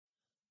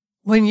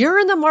When you're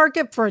in the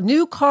market for a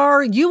new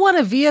car, you want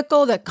a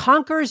vehicle that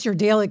conquers your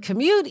daily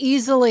commute,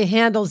 easily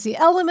handles the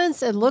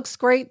elements, and looks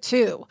great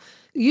too.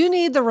 You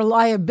need the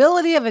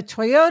reliability of a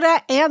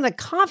Toyota and the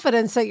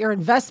confidence that your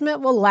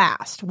investment will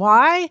last.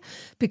 Why?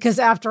 Because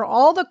after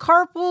all the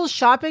carpools,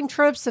 shopping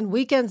trips, and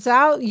weekends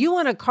out, you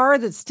want a car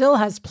that still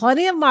has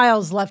plenty of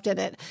miles left in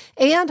it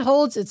and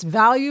holds its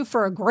value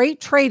for a great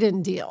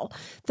trade-in deal.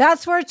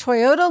 That's where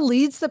Toyota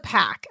leads the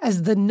pack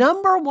as the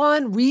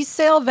 #1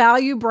 resale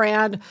value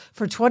brand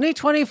for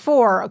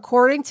 2024,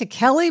 according to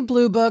Kelley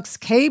Blue Book's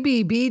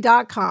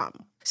KBB.com.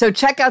 So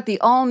check out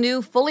the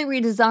all-new, fully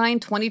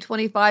redesigned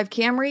 2025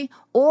 Camry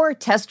or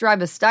test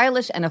drive a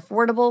stylish and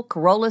affordable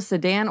Corolla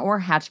sedan or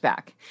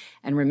hatchback.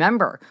 And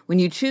remember, when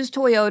you choose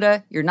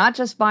Toyota, you're not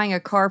just buying a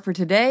car for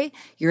today,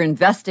 you're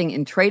investing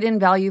in trade-in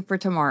value for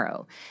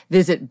tomorrow.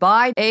 Visit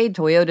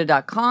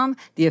buyatoyota.com,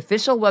 the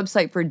official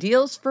website for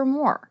deals, for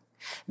more.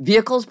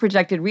 Vehicles'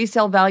 projected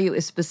resale value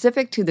is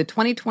specific to the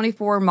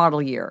 2024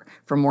 model year.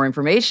 For more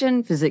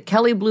information, visit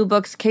Kelley Blue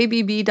Book's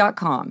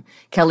KBB.com.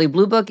 Kelley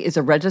Blue Book is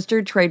a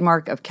registered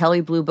trademark of Kelley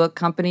Blue Book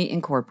Company,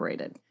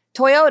 Incorporated.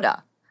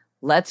 Toyota.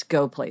 Let's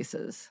go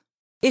places.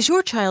 Is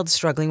your child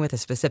struggling with a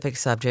specific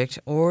subject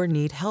or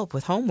need help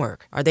with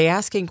homework? Are they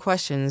asking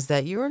questions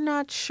that you're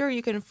not sure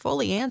you can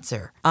fully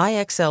answer?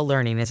 IXL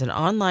Learning is an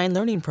online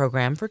learning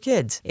program for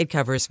kids. It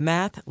covers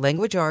math,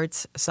 language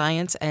arts,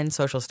 science, and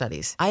social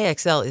studies.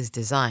 IXL is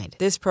designed.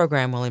 This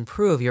program will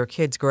improve your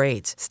kids'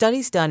 grades.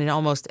 Studies done in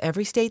almost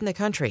every state in the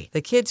country.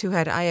 The kids who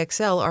had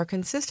IXL are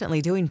consistently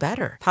doing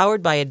better.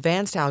 Powered by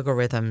advanced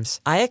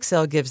algorithms,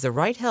 IXL gives the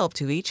right help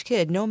to each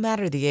kid no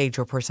matter the age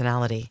or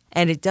personality.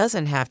 And it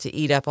doesn't have to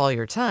eat up all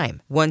your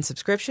time. One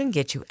subscription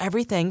gets you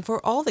everything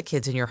for all the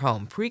kids in your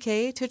home,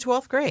 pre-K to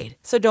 12th grade.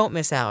 So don't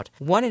miss out.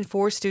 1 in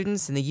 4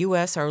 students in the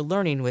U.S. are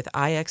learning with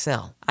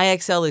IXL.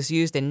 IXL is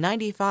used in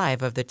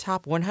 95 of the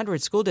top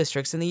 100 school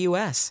districts in the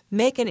U.S.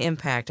 Make an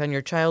impact on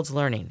your child's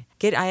learning.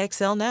 Get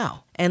IXL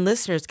now. And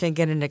listeners can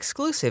get an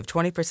exclusive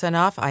 20%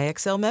 off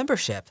IXL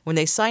membership when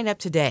they sign up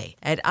today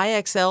at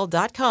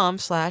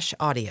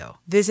IXL.com/audio.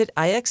 Visit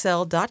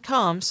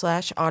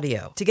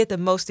IXL.com/audio to get the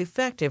most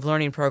effective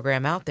learning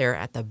program out there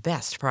at the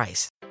best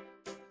price.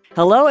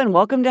 Hello and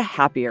welcome to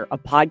Happier, a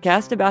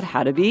podcast about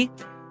how to be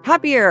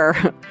happier.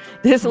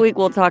 This week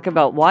we'll talk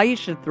about why you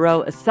should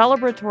throw a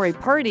celebratory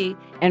party,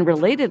 and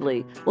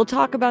relatedly, we'll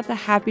talk about the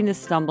happiness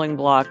stumbling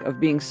block of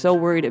being so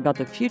worried about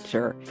the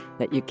future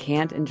that you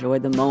can't enjoy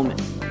the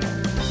moment.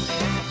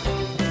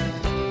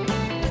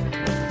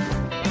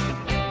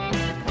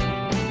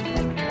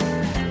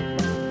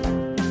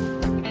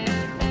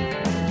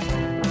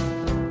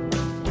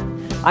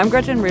 I'm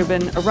Gretchen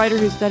Rubin, a writer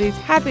who studies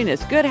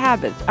happiness, good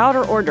habits,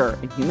 outer order,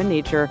 and human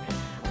nature.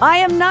 I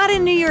am not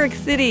in New York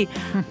City.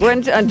 We're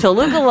in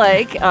Toluca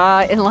Lake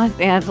in Los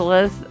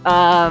Angeles.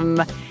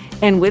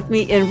 And with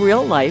me in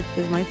real life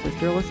is my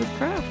sister, Elizabeth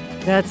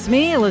Craft. That's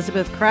me,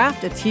 Elizabeth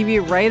Craft, a TV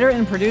writer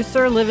and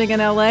producer living in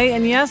LA.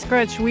 And yes,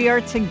 Gretch, we are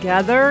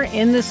together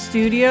in the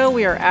studio.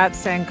 We are at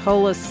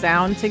Sankola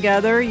Sound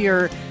together.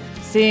 You're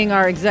seeing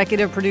our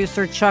executive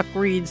producer, Chuck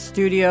Reed's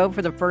studio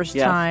for the first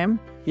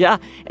time. Yeah,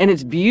 and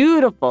it's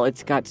beautiful.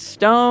 It's got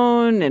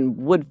stone and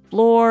wood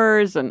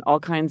floors and all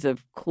kinds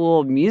of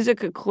cool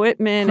music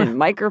equipment and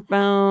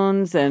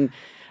microphones and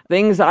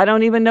things I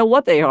don't even know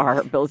what they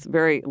are. But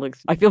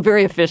I feel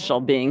very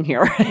official being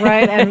here.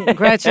 Right, and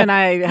Gretchen,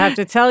 I have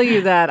to tell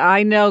you that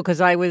I know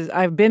because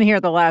I've been here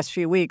the last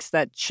few weeks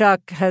that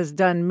Chuck has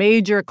done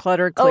major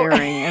clutter clearing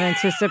in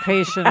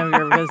anticipation of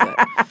your visit.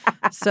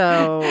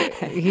 So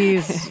he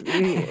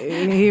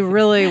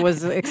really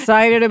was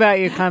excited about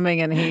you coming,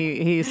 and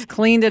he's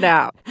cleaned it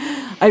out.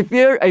 I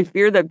fear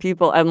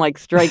that I'm like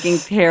striking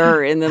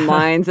terror in the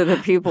minds of the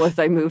people as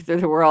I move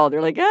through the world.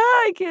 They're like,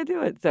 I can't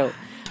do it. So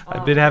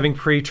I've been having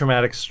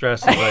pre-traumatic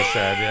stress, as I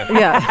said.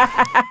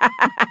 Yeah.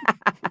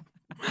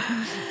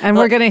 And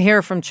we're going to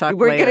hear from Chuck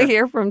We're later. going to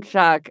hear from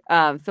Chuck.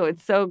 So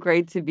it's so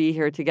great to be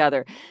here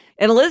together.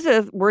 And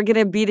Elizabeth, we're going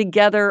to be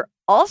together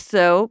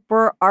also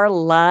for our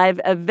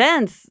live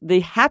events, the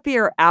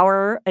Happier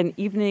Hour, an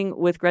evening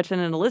with Gretchen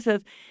and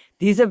Elizabeth.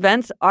 These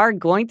events are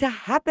going to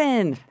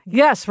happen.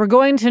 Yes, we're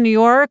going to New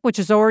York, which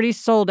is already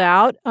sold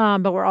out,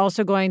 but we're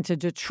also going to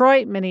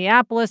Detroit,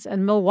 Minneapolis,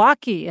 and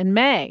Milwaukee in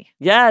May.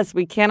 Yes,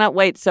 we cannot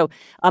wait. So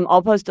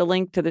I'll post a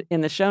link in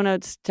the show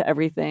notes to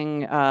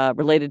everything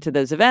related to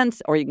those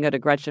events, or you can go to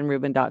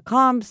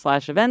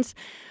GretchenRubin.com/events.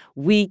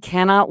 We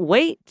cannot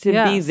wait to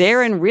be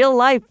there in real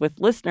life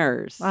with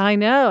listeners. I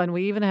know, and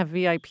we even have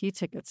VIP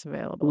tickets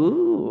available.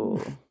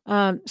 Ooh.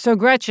 So,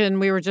 Gretchen,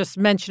 we were just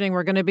mentioning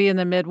we're going to be in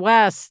the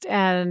Midwest,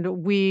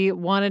 and we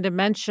wanted to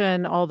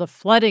mention all the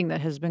flooding that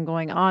has been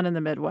going on in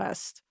the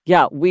Midwest.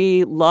 Yeah,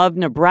 we love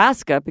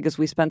Nebraska because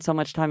we spent so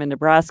much time in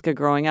Nebraska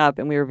growing up,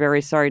 and we were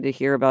very sorry to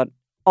hear about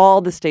all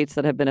the states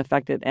that have been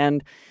affected,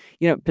 and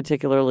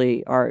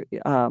particularly our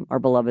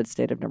beloved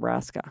state of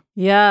Nebraska.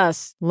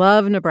 Yes,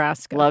 love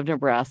Nebraska. Love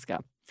Nebraska.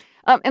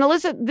 And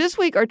Alyssa, this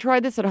week, our Try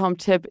This at Home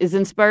tip is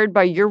inspired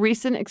by your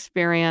recent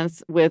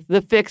experience with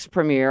The Fix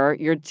premiere.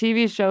 Your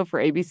TV show for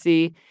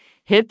ABC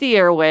hit the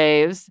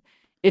airwaves.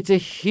 It's a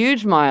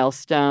huge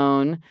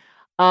milestone.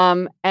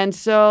 And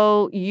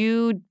so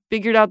you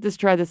figured out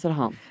try this at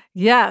home.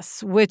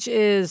 Yes, which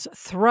is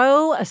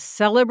throw a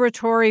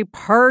celebratory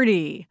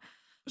party.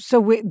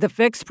 So the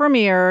Fix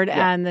premiered,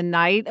 and the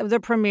night of the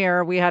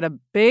premiere, we had a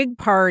big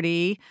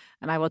party,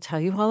 and I will tell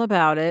you all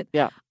about it.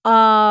 Yeah.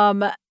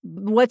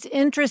 What's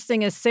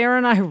interesting is Sarah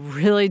and I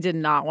really did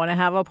not want to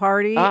have a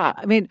party.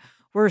 I mean,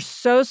 we're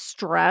so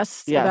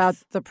stressed about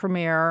the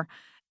premiere,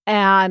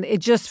 and it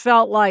just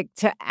felt like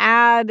to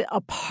add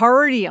a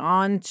party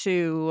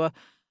onto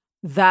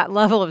that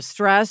level of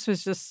stress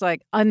was just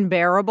like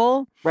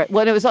unbearable. Right.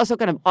 Well, it was also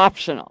kind of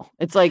optional.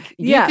 It's like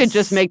you could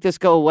just make this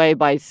go away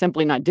by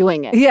simply not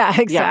doing it. Yeah,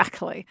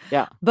 exactly.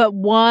 Yeah. But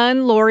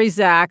Lori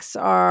Zacks,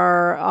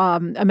 our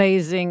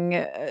amazing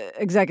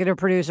executive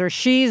producer,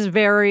 she's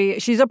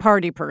a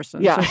party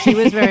person. Yeah. So she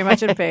was very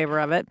much in favor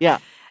of it. Yeah.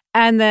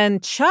 And then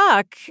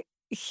Chuck,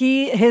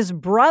 his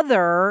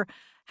brother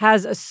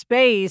has a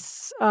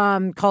space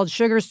called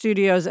Sugar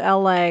Studios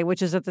LA,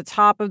 which is at the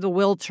top of the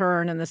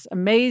Wiltern, in this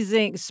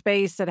amazing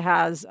space that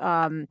has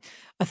a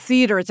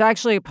theater. It's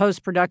actually a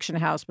post-production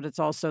house, but it's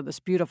also this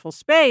beautiful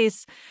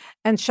space.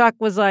 And Chuck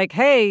was like,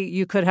 hey,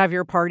 you could have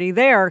your party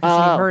there,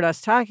 because he heard us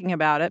talking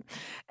about it.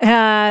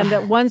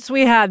 And once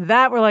we had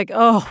that, we're like,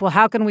 oh, well,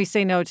 how can we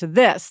say no to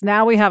this?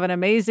 Now we have an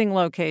amazing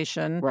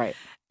location. Right.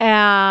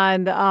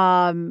 And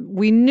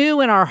we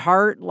knew in our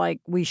heart, like,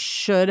 we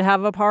should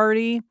have a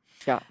party.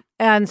 Yeah.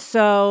 And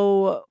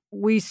so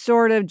we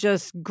sort of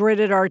just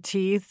gritted our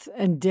teeth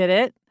and did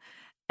it.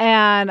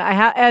 And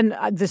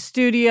the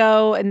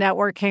studio and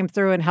network came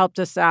through and helped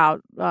us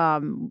out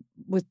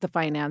with the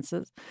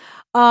finances.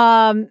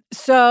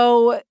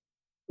 So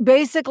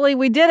basically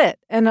we did it.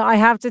 And I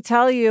have to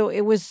tell you,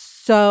 it was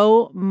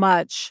so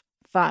much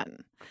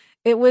fun.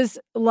 It was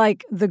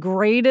like the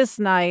greatest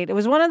night. It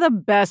was one of the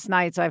best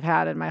nights I've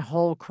had in my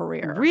whole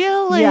career.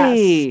 Really?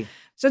 Yes.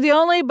 So the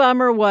only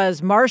bummer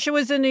was Marcia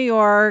was in New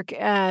York,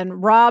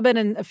 and Robin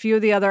and a few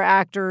of the other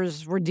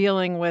actors were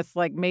dealing with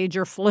like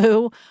major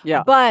flu.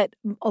 Yeah. But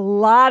a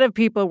lot of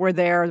people were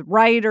there,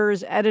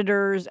 writers,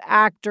 editors,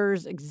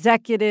 actors,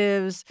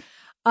 executives.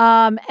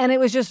 And it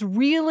was just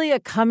really a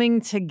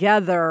coming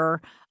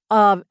together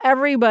of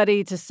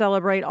everybody to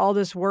celebrate all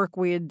this work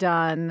we had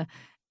done.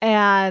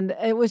 And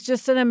it was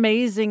just an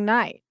amazing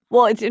night.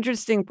 Well, it's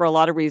interesting for a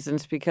lot of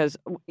reasons, because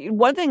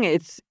one thing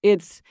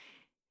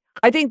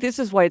I think this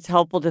is why it's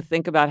helpful to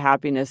think about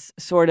happiness,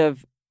 sort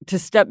of to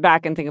step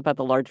back and think about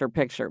the larger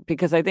picture,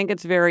 because I think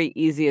it's very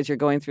easy as you're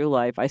going through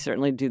life. I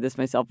certainly do this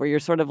myself, where you're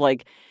sort of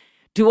like,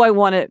 do I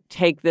want to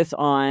take this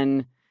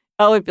on?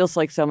 Oh, it feels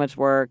like so much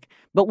work.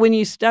 But when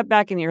you step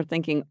back and you're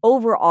thinking,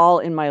 overall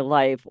in my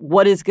life,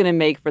 what is going to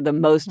make for the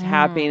most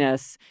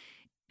happiness?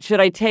 Should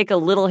I take a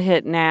little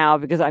hit now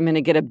because I'm going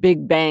to get a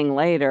big bang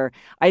later?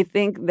 I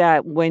think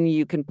that when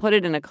you can put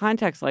it in a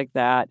context like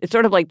that, it's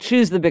sort of like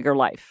choose the bigger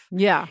life.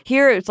 Yeah.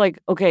 Here, it's like,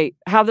 okay,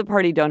 have the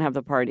party, don't have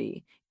the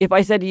party. If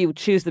I said to you,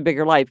 choose the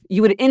bigger life,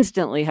 you would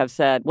instantly have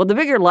said, well, the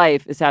bigger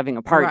life is having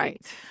a party.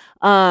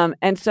 Right.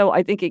 And so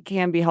I think it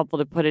can be helpful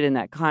to put it in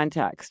that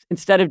context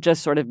instead of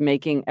just sort of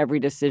making every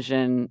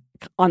decision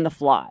on the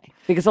fly.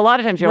 Because a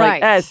lot of times you're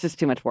like, it's just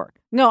too much work.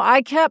 No,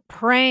 I kept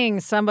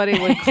praying somebody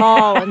would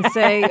call and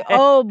say,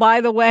 oh,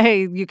 by the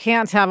way, you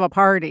can't have a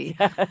party.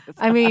 Yes.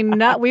 I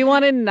mean, we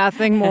wanted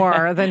nothing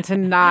more than to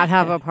not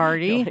have a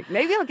party. Like,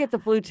 maybe I'll get the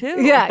flu too.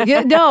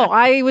 No,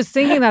 I was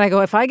thinking that. I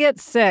go, if I get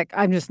sick,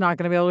 I'm just not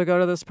going to be able to go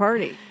to this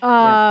party.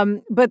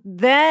 But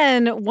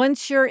then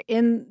once you're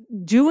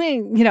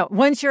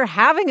once you're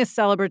having a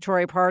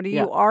celebratory party,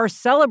 you are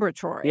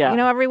celebratory. Yeah.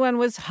 Everyone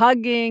was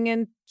hugging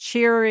and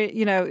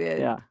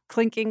cheering,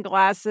 clinking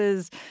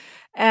glasses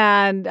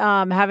and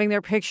having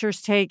their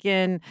pictures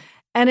taken.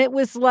 And it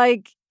was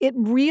like, it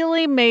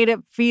really made it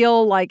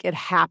feel like it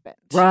happened.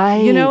 Right.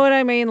 You know what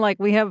I mean? Like,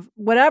 we have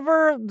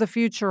whatever the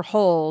future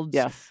holds.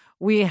 Yes.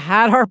 We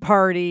had our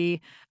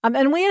party.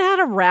 And we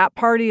had a wrap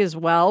party as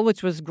well,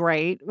 which was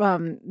great.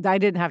 I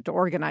didn't have to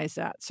organize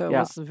that, so it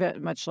was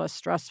much less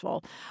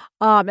stressful.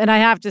 And I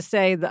have to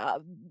say,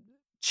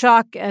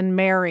 Chuck and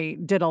Mary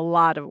did a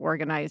lot of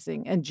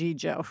organizing, and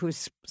Gijo,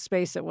 whose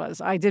space it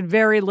was. I did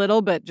very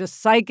little, but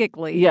just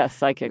psychically. Yes,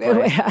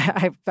 psychically.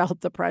 I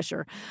felt the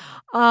pressure.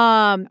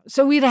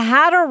 So we'd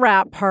had a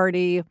wrap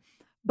party,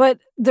 but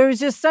there's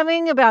just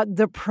something about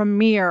the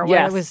premiere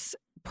when it was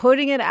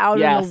putting it out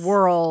in the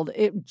world.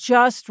 It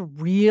just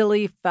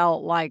really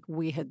felt like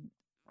we had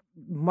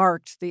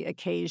marked the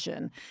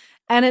occasion.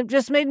 And it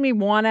just made me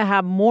want to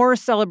have more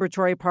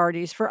celebratory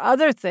parties for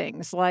other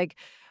things, like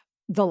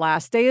the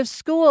last day of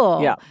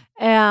school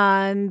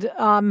and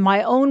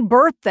my own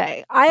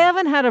birthday. I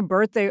haven't had a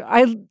birthday.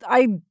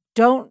 I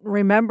don't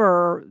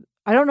remember.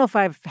 I don't know if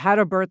I've had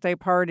a birthday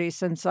party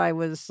since I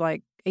was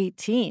like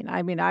 18.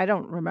 I mean, I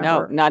don't remember.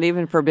 No, not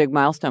even for big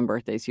milestone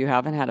birthdays. You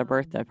haven't had a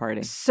birthday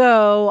party.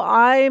 So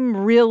I'm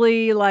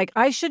really like,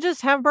 I should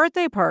just have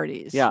birthday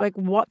parties. Yeah. Like,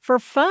 what, for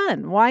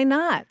fun? Why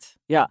not?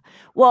 Yeah.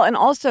 Well, and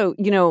also,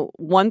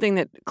 one thing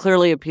that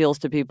clearly appeals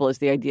to people is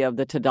the idea of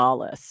the ta-da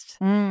list.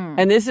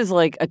 And this is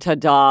like a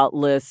ta-da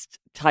list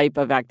type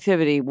of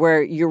activity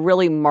where you're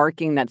really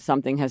marking that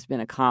something has been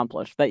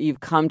accomplished, that you've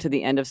come to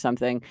the end of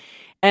something.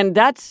 And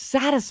that's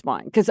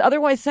satisfying because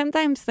otherwise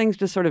sometimes things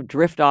just sort of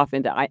drift off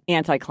into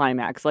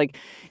anticlimax. Like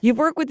you've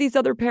worked with these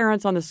other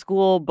parents on the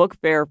school book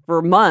fair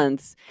for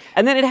months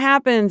and then it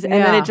happens and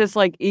then it just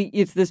like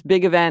it's this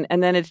big event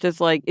and then it's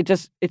just like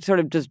it sort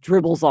of just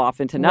dribbles off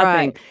into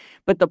nothing. Right.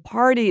 But the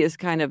party is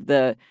kind of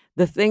the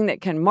thing that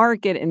can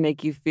mark it and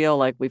make you feel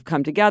like we've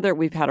come together,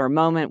 we've had our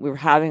moment, we're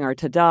having our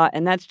ta-da,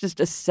 and that's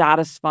just a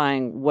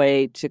satisfying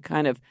way to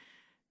kind of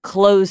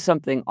close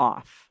something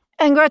off.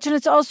 And Gretchen,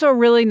 it's also a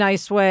really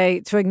nice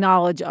way to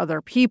acknowledge other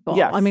people.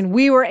 Yes. I mean,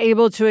 we were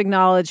able to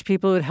acknowledge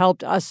people who had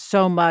helped us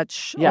so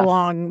much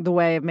along the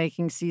way of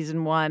making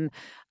season 1.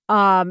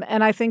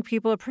 And I think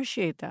people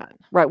appreciate that.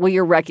 Right. Well,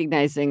 you're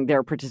recognizing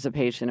their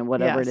participation in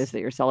whatever it is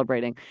that you're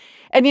celebrating.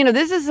 And,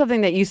 this is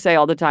something that you say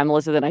all the time,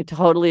 Melissa, and I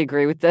totally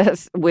agree with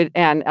this.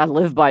 And I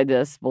live by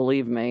this,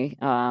 believe me.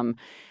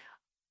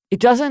 It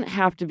doesn't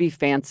have to be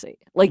fancy.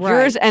 Like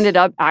yours ended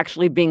up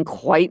actually being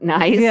quite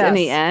nice in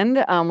the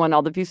end when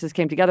all the pieces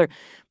came together.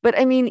 But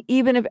I mean,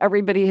 even if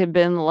everybody had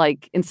been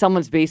like in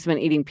someone's basement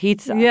eating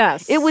pizza,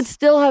 it would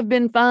still have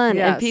been fun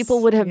and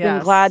people would have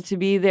been glad to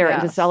be there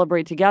and to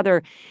celebrate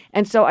together.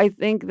 And so I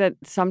think that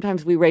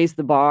sometimes we raise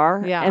the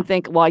bar and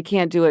think, well, I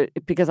can't do it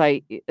because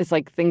it's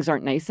like things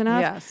aren't nice enough.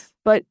 Yes.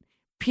 But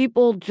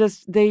people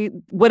just,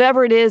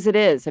 whatever it is,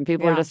 and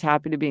people are just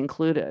happy to be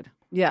included.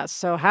 Yes.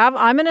 So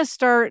I'm going to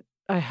start,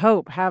 I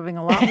hope, having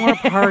a lot more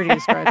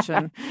parties,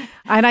 Gretchen.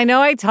 And I know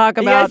I talk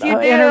about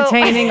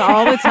entertaining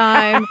all the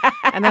time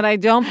and that I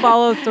don't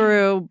follow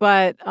through,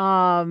 but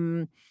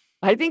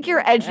I think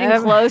you're edging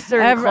closer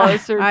and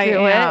closer to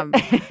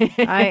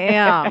it. I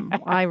am.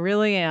 I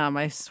really am.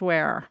 I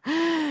swear.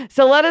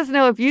 So let us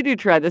know if you do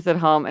try this at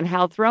home and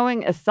how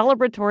throwing a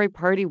celebratory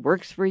party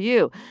works for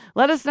you.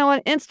 Let us know on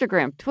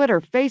Instagram,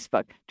 Twitter,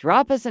 Facebook.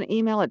 Drop us an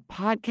email at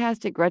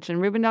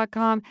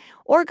podcast@GretchenRubin.com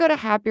or go to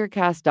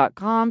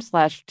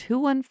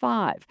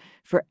happiercast.com/215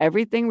 for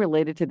everything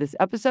related to this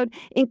episode,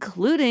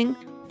 including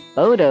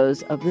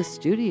photos of the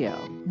studio.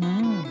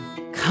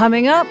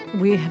 Coming up,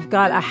 we have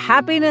got a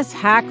happiness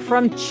hack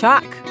from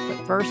Chuck. But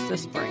first,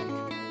 this break.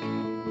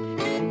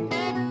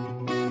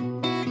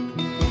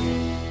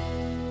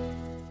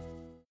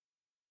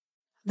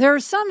 There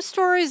are some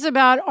stories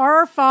about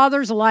our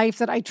father's life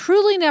that I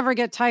truly never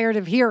get tired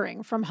of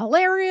hearing. From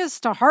hilarious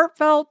to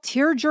heartfelt,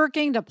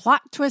 tear-jerking to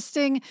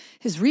plot-twisting,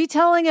 his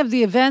retelling of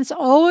the events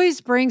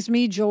always brings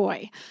me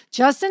joy.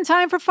 Just in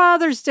time for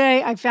Father's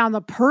Day, I found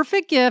the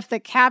perfect gift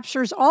that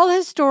captures all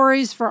his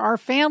stories for our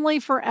family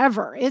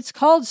forever. It's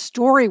called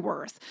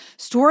Storyworth.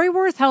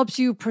 Storyworth helps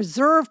you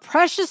preserve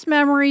precious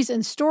memories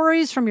and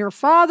stories from your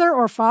father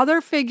or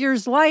father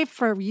figure's life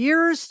for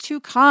years to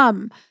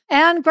come.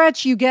 And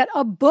Gretch, you get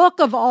a book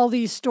of all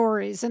these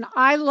stories. And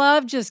I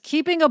love just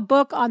keeping a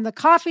book on the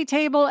coffee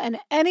table, and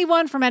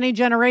anyone from any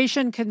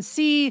generation can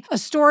see a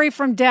story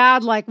from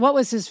Dad, like what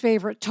was his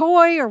favorite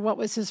toy or what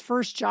was his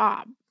first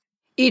job.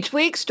 Each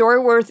week,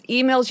 Storyworth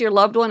emails your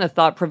loved one a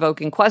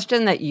thought-provoking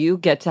question that you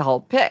get to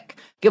help pick.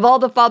 Give all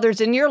the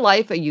fathers in your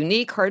life a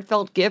unique,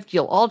 heartfelt gift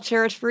you'll all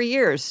cherish for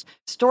years.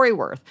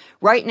 Storyworth.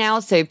 Right now,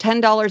 save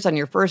 $10 on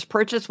your first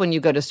purchase when you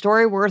go to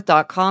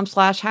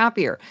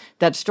storyworth.com/happier.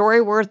 That's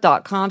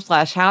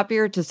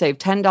storyworth.com/happier to save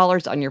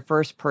 $10 on your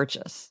first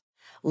purchase.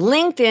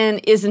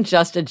 LinkedIn isn't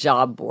just a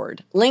job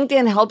board.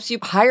 LinkedIn helps you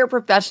hire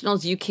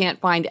professionals you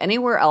can't find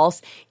anywhere else,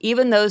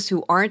 even those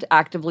who aren't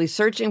actively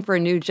searching for a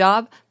new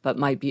job, but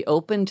might be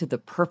open to the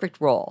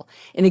perfect role.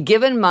 In a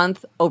given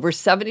month, over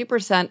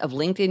 70% of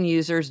LinkedIn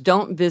users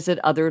don't visit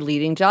other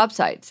leading job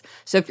sites.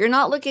 So if you're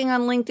not looking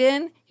on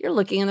LinkedIn, you're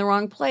looking in the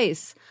wrong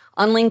place.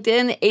 On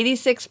LinkedIn,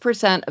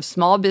 86% of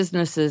small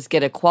businesses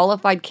get a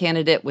qualified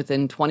candidate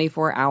within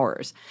 24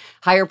 hours.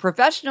 Hire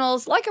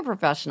professionals like a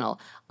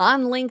professional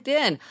on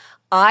LinkedIn.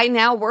 I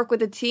now work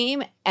with a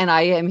team, and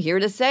I am here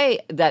to say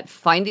that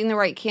finding the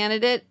right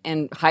candidate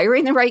and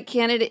hiring the right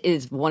candidate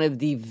is one of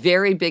the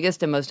very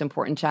biggest and most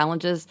important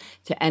challenges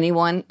to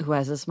anyone who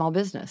has a small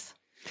business.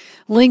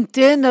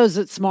 LinkedIn knows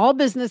that small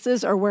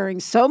businesses are wearing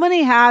so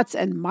many hats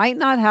and might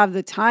not have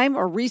the time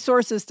or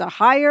resources to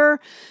hire.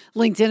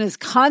 LinkedIn is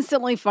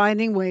constantly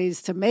finding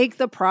ways to make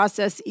the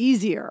process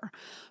easier.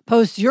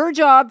 Post your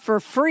job for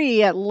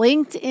free at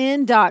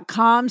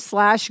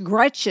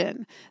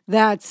linkedin.com/Gretchen.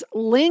 That's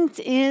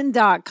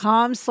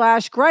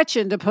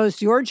linkedin.com/Gretchen to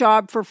post your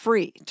job for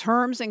free.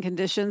 Terms and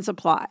conditions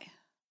apply.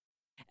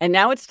 And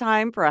now it's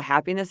time for a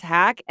happiness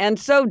hack. And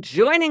so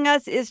joining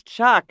us is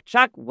Chuck.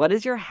 Chuck, what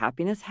is your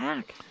happiness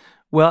hack?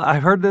 Well, I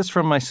heard this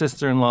from my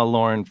sister-in-law,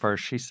 Lauren,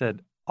 first. She said,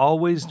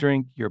 always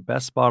drink your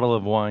best bottle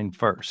of wine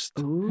first.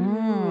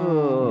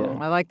 Ooh.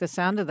 I like the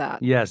sound of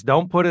that. Yes,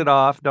 don't put it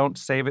off. Don't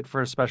save it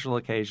for a special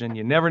occasion.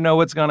 You never know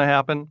what's going to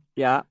happen.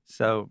 Yeah.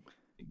 So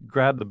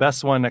grab the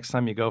best one next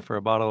time you go for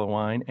a bottle of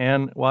wine.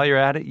 And while you're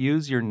at it,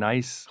 use your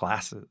nice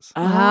glasses.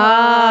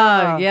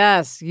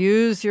 Yes.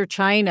 Use your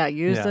china.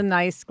 Use the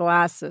nice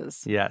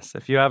glasses. Yes.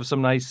 If you have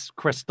some nice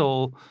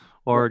crystal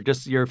or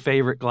just your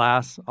favorite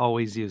glass,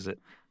 always use it.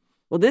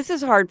 Well, this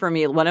is hard for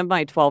me. One of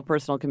my 12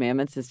 personal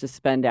commandments is to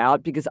spend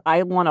out because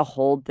I want to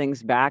hold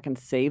things back and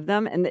save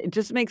them. And it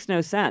just makes no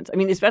sense. I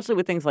mean, especially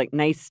with things like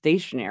nice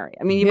stationery.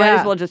 I mean, you might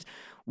as well just,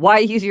 why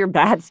use your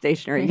bad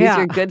stationery? Use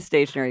your good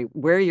stationery.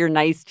 Wear your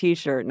nice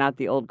T-shirt, not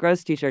the old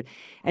gross T-shirt.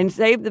 And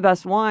save the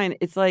best wine.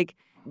 It's like,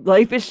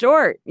 life is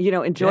short.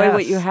 Enjoy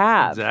what you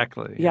have.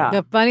 Exactly. Yeah.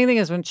 The funny thing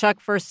is when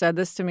Chuck first said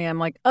this to me, I'm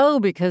like, oh,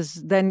 because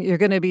then you're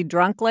going to be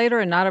drunk later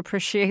and not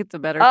appreciate the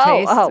better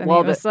taste. And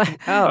well,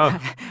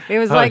 he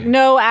was like,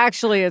 no,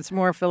 actually, it's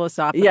more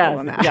philosophical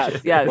than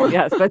that.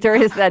 Yes. But there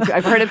is that.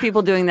 I've heard of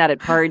people doing that at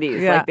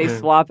parties. Like they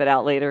swap it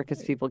out later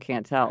because people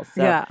can't tell.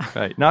 So. Yeah.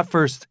 Right. Not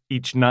first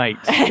each night.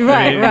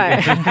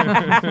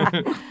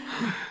 Right.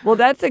 Well,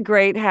 that's a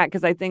great hack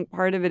because I think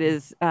part of it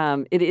is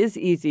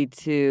easy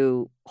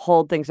to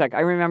hold things back.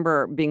 I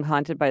remember being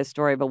haunted by a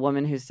story of a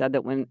woman who said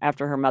that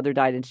after her mother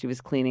died and she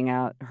was cleaning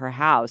out her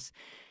house,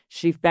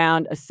 she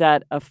found a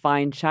set of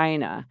fine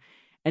china.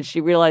 And she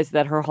realized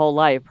that her whole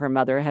life, her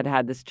mother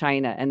had this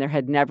china, and there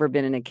had never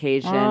been an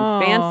occasion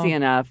fancy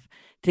enough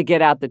to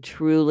get out the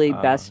truly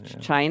best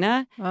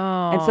china.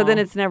 And so then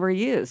it's never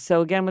used.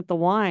 So again, with the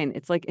wine,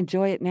 it's like,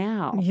 enjoy it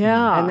now.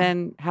 Yeah. And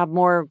then have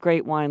more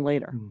great wine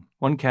later.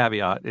 One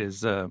caveat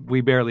is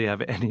we barely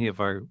have any of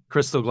our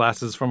crystal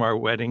glasses from our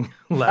wedding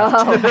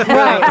left.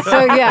 Right.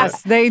 So,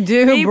 yes, they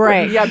do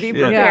break. Be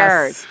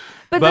prepared. Yes.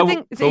 But the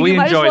thing, so you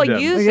might as well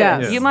use it.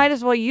 Yes. You might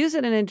as well use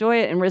it and enjoy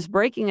it and risk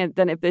breaking it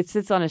than if it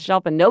sits on a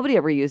shelf and nobody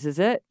ever uses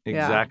it.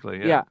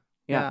 Exactly.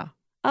 Yeah.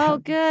 Oh,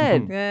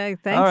 good. Yay,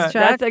 thanks, All right. Chuck.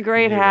 That's a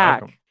great You're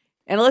hack. welcome.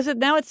 And Alyssa,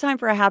 now it's time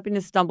for a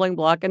happiness stumbling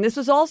block. And this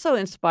was also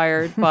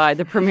inspired by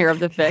the premiere of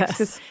The Fix.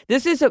 'Cause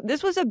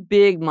this was a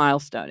big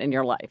milestone in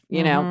your life.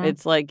 You know,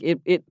 it's like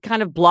it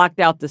kind of blocked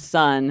out the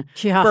sun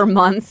for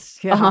months.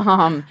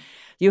 Yeah.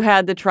 You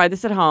had to try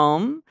this at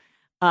home,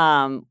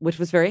 which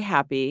was very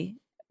happy.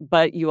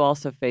 But you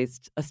also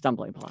faced a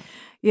stumbling block.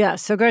 Yeah.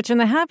 So, Gretchen,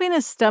 the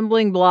happiness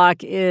stumbling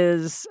block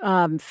is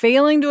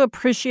failing to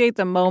appreciate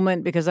the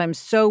moment because I'm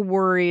so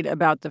worried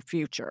about the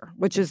future,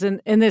 which is,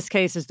 in this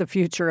case, is the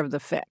future of The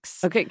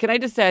Fix. Okay. Can I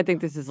just say, I think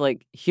this is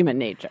like human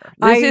nature.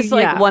 This is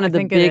like one of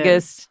the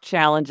biggest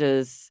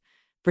challenges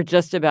for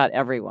just about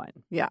everyone.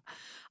 Yeah.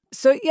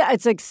 So,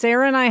 it's like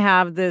Sarah and I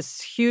have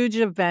this huge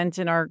event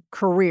in our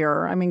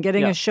career. I mean,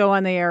 getting a show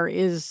on the air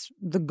is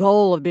the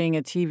goal of being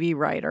a TV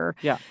writer.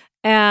 Yeah.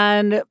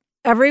 And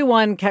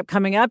everyone kept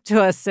coming up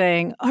to us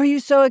saying, are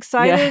you so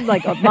excited?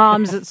 Like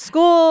moms at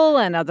school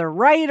and other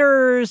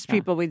writers,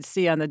 people we'd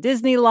see on the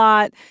Disney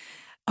lot.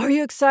 Are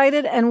you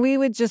excited? And we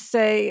would just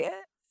say,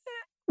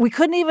 we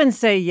couldn't even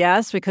say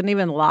yes. We couldn't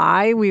even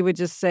lie. We would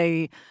just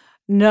say,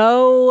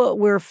 no,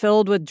 we're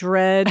filled with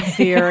dread,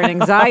 fear, and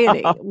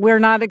anxiety. We're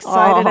not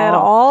excited at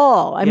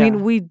all. I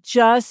mean, we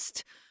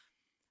just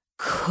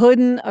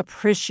couldn't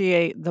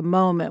appreciate the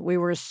moment. We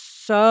were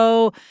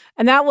so,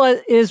 and that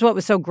is what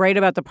was so great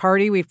about the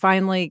party. We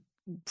finally,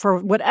 for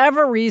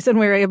whatever reason,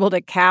 we were able to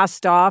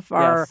cast off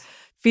our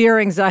fear,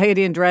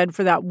 anxiety, and dread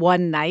for that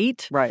one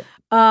night. Right.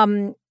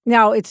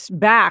 Now it's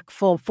back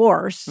full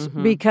force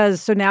because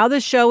so now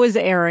the show is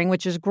airing,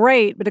 which is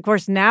great. But of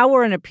course, now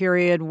we're in a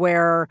period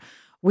where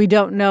we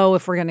don't know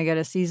if we're going to get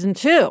a season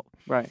 2.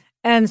 Right.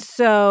 And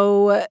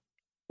so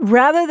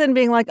rather than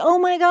being like, oh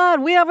my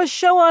God, we have a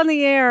show on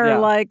the air,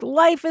 like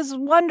life is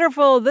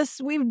wonderful.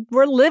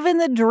 We're living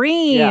the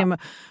dream. Yeah.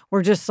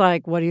 We're just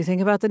like, what do you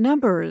think about the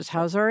numbers?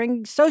 How's our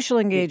social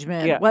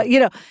engagement? Yeah.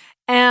 Well,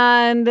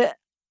 and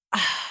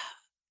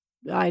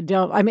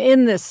I'm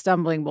in this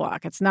stumbling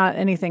block. It's not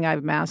anything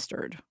I've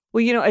mastered.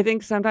 Well, I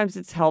think sometimes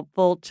it's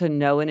helpful to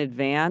know in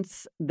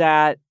advance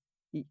that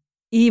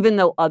even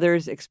though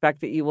others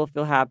expect that you will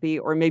feel happy,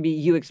 or maybe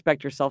you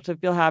expect yourself to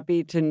feel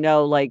happy, to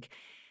know like,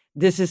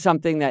 this is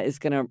something that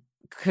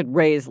could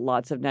raise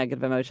lots of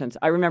negative emotions.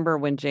 I remember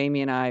when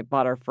Jamie and I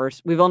bought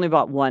we've only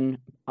bought one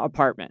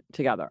apartment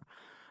together.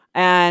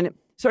 And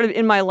sort of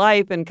in my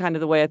life and kind of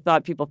the way I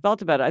thought people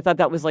felt about it, I thought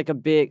that was like a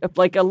big,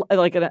 like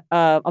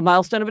a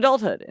milestone of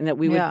adulthood, and that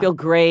we would feel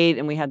great.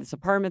 And we had this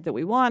apartment that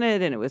we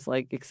wanted, and it was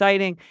like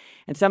exciting.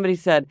 And somebody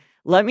said,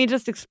 let me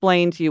just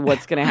explain to you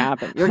what's going to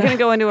happen. You're going to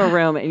go into a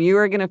room and you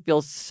are going to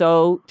feel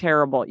so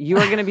terrible. You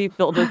are going to be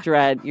filled with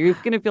dread. You're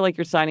going to feel like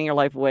you're signing your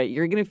life away.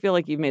 You're going to feel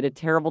like you've made a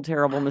terrible,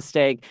 terrible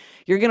mistake.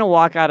 You're going to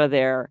walk out of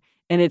there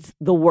and it's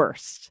the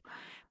worst.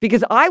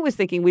 Because I was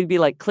thinking we'd be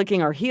like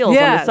clicking our heels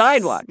on the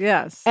sidewalk.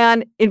 Yes.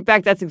 And in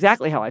fact, that's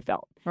exactly how I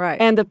felt.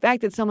 Right. And the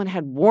fact that someone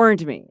had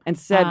warned me and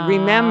said,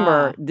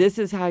 remember, this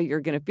is how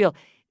you're going to feel.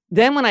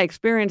 Then when I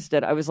experienced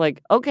it, I was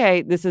like,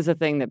 okay, this is a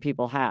thing that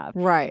people have.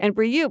 Right. And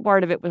for you,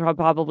 part of it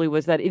probably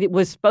was that it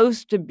was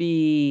supposed to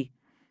be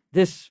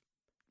this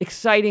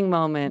exciting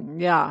moment.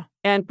 Yeah.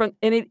 And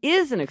it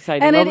is an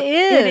exciting moment. And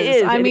it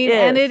is.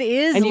 And it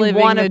is and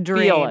living the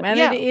dream. And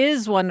it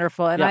is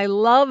wonderful. And I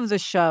love the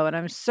show. And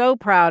I'm so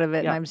proud of it.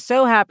 And I'm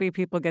so happy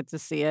people get to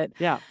see it.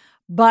 Yeah.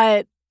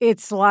 But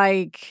it's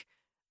like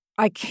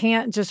I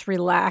can't just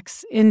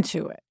relax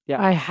into it. Yeah.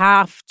 I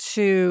have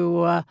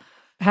to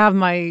have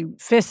my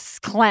fists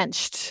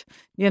clenched,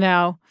 and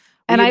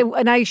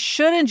I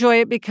should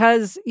enjoy it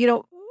because,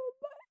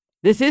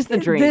 This is the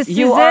dream. This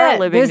You is are it.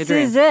 living the This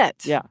dream. is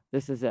it. Yeah,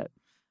 this is it.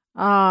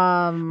 Well,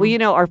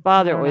 Our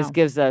father don't always know.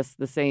 gives us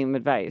the same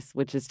advice,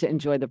 which is to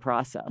enjoy the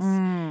process.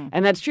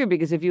 And that's true,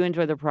 because if you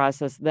enjoy the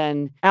process,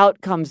 then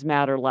outcomes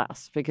matter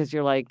less, because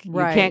you're like, you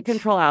Right. can't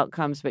control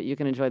outcomes, but you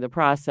can enjoy the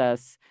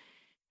process.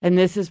 And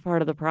this is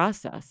part of the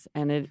process.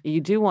 And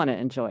you do want to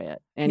enjoy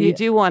it. And you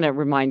do want to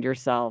remind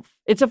yourself,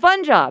 it's a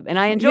fun job and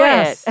I enjoy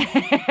Yes.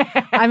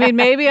 it. I mean,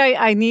 maybe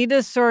I need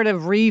to sort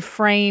of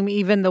reframe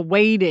even the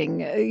waiting,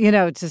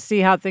 to see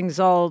how things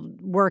all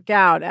work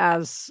out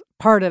as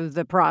part of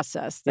the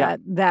process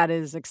that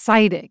is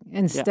exciting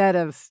instead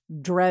of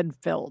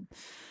dread-filled.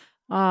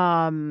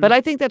 But I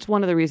think that's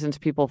one of the reasons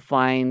people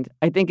I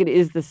think it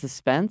is the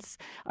suspense.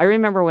 I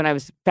remember when I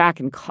was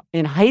back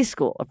in high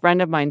school, a friend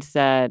of mine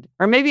said,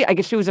 or maybe I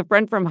guess she was a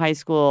friend from high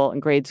school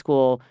and grade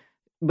school,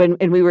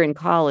 and we were in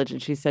college,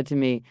 and she said to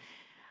me,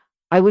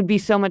 I would be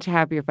so much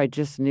happier if I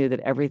just knew that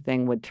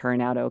everything would turn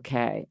out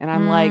okay. And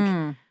I'm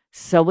like,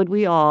 so would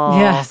we all.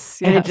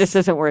 Yes. And it just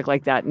doesn't work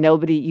like that.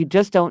 You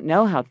just don't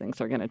know how things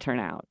are going to turn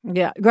out.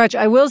 Yeah. Gretch,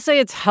 I will say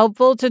it's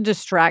helpful to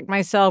distract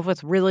myself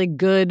with really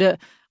good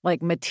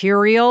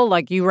material,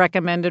 like you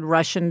recommended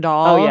Russian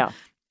Doll. Oh, yeah.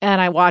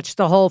 And I watched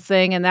the whole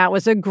thing, and that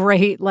was a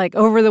great,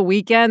 over the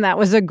weekend, that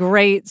was a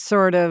great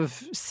sort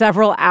of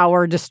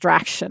several-hour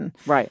distraction.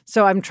 Right.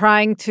 So I'm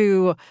trying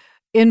to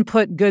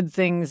input good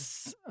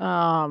things,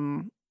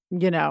 and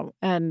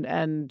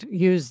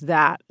use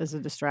that as a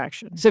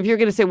distraction. So if you're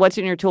going to say what's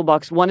in your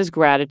toolbox, one is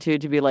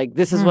gratitude, to be like,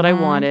 this is what I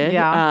wanted.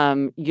 Yeah.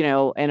 And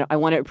I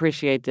want to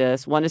appreciate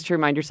this. One is to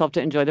remind yourself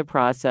to enjoy the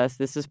process.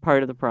 This is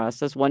part of the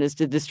process. One is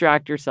to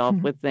distract yourself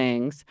with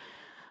things.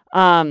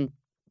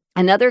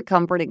 Another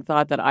comforting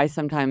thought that I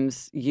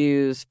sometimes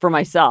use for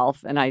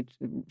myself, and I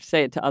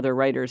say it to other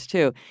writers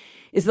too,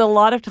 is that a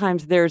lot of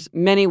times there's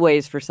many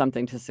ways for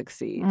something to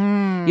succeed.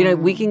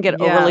 We can get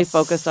overly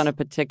focused on a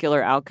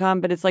particular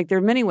outcome, but it's like there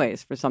are many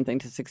ways for something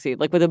to succeed.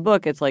 Like with a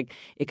book, it's like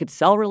it could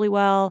sell really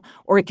well,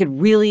 or it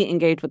could really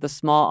engage with a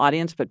small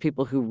audience, but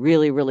people who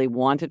really, really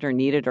want it or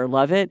need it or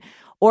love it.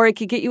 Or it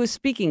could get you a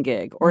speaking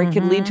gig, or it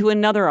could lead to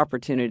another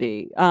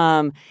opportunity.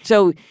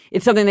 So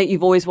it's something that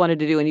you've always wanted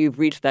to do, and you've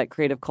reached that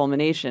creative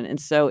culmination. And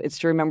so it's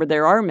to remember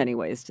there are many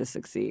ways to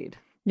succeed.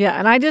 Yeah,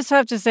 and I just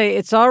have to say,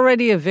 it's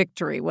already a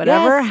victory.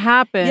 Whatever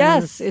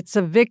happens, it's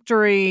a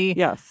victory.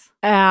 Yes.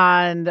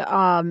 And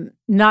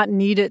not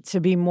need it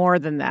to be more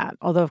than that.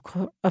 Although,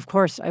 of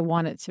course, I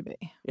want it to be.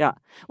 Yeah.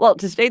 Well,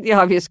 to state the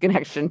obvious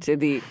connection to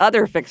the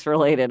other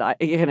fix-related,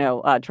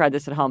 try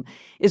this at home,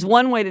 is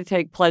one way to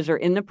take pleasure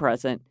in the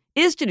present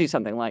is to do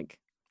something like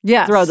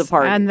throw the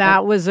party. And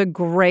that was a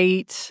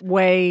great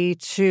way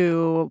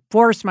to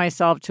force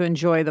myself to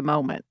enjoy the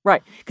moment.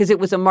 Right. Because it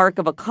was a mark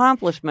of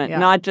accomplishment,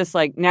 not just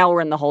like now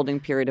we're in the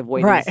holding period of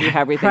waiting to see how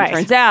everything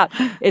turns out.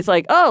 It's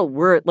like, oh,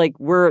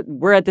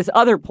 we're at this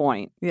other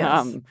point.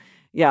 Yes.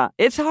 Yeah.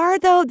 It's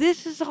hard though.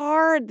 This is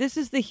hard. This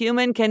is the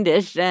human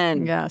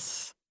condition.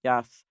 Yes.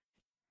 Yes.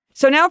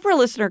 So now for a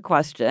listener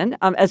question.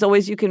 As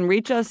always, you can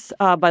reach us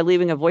by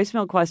leaving a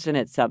voicemail question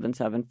at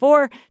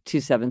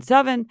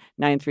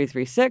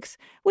 774-277-9336,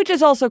 which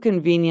is also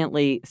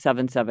conveniently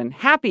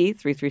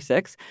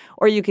 77-HAPPY-336.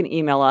 Or you can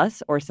email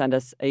us or send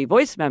us a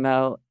voice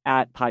memo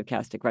at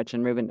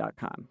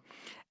podcast@GretchenRubin.com.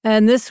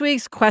 And this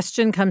week's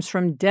question comes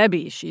from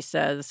Debbie. She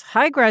says,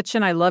 Hi,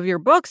 Gretchen. I love your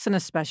books and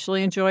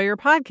especially enjoy your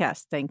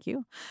podcast. Thank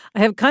you. I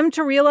have come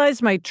to realize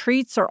my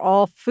treats are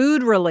all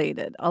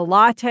food-related, a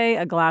latte,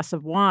 a glass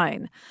of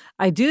wine.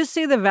 I do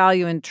see the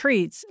value in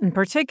treats. In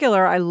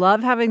particular, I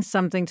love having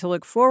something to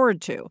look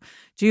forward to.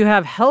 Do you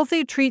have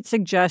healthy treat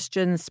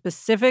suggestions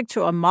specific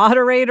to a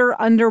moderator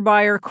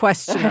underbuyer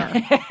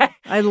questioner?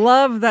 I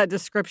love that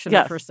description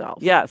of herself.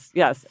 Yes.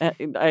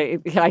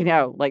 I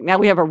know. Like now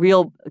we have a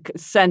real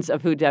sense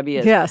of who Debbie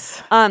is.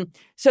 Yes.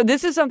 So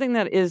this is something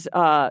that is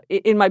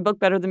in my book,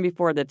 Better Than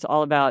Before, that's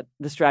all about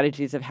the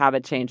strategies of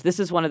habit change. This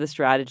is one of the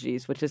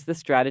strategies, which is the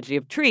strategy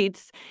of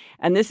treats.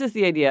 And this is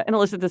the idea. And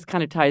Alyssa, this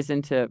kind of ties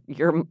into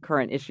your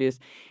current issues,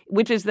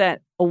 which is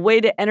that a way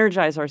to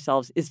energize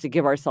ourselves is to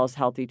give ourselves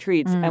healthy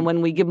treats. And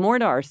when we give more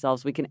to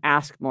ourselves, we can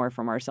ask more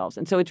from ourselves.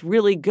 And so it's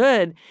really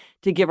good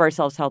to give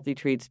ourselves healthy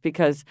treats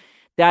because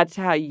that's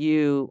how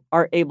you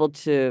are able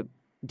to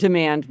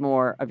demand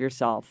more of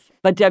yourself.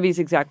 But Debbie's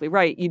exactly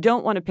right. You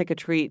don't want to pick a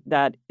treat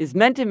that is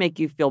meant to make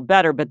you feel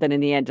better, but then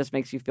in the end just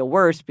makes you feel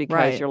worse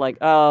because you're like,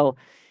 oh,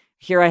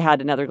 here I had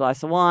another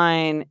glass of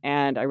wine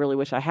and I really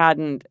wish I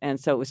hadn't. And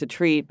so it was a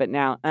treat, but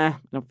now I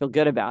don't feel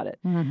good about it.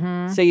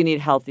 So you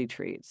need healthy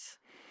treats.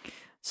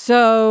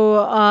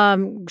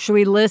 So should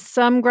we list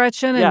some,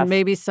 Gretchen? And Yes.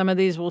 maybe some of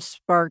these will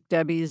spark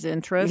Debbie's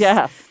interest.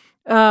 Yes.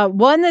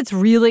 One that's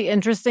really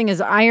interesting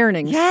is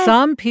ironing. Yes.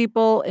 Some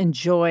people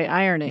enjoy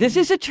ironing. This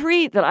is a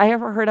treat that I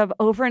have heard of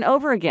over and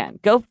over again.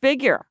 Go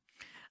figure.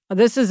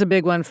 This is a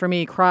big one for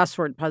me,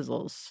 crossword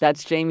puzzles.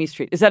 That's Jamie's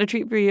treat. Is that a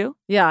treat for you?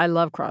 Yeah, I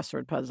love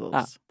crossword puzzles.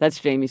 Oh, that's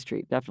Jamie's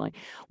treat, definitely.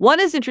 One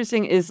is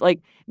interesting is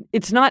like,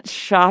 it's not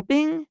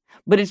shopping,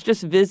 but it's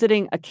just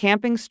visiting a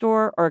camping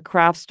store or a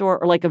craft store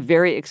or like a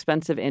very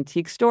expensive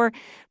antique store.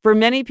 For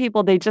many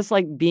people, they just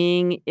like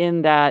being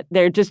in that.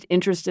 They're just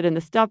interested in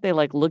the stuff. They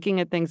like looking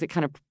at things. It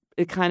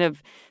kind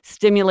of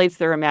stimulates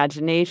their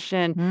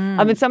imagination.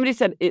 I mean, somebody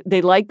said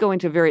they like going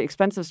to very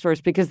expensive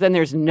stores because then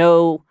there's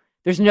no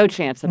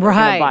chance that they're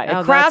going to buy.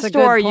 A craft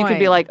store, you could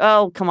be like,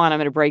 oh, come on, I'm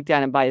going to break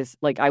down and buy,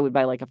 like I would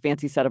buy like a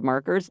fancy set of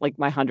markers, like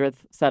my 100th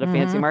set of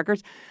fancy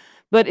markers.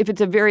 But if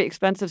it's a very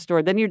expensive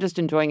store, then you're just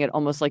enjoying it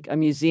almost like a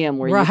museum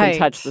where you can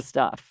touch the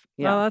stuff.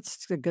 Yeah. Well,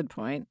 that's a good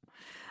point.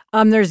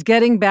 There's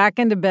getting back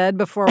into bed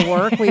before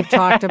work. We've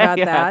talked about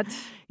that.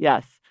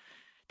 Yes.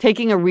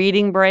 Taking a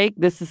reading break.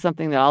 This is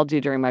something that I'll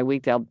do during my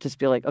weekday. I'll just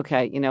be like,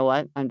 okay, you know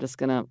what? I'm just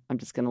gonna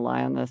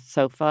lie on the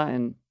sofa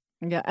and.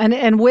 Yeah,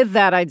 and with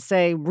that, I'd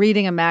say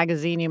reading a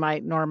magazine you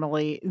might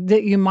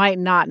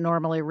not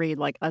normally read,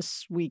 like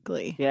Us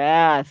Weekly.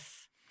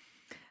 Yes.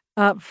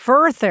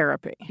 Fur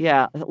therapy.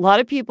 Yeah, a lot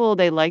of people,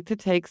 they like to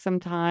take some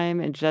time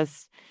and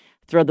just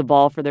throw the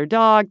ball for their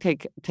dog,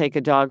 take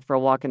a dog for a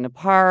walk in the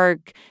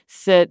park,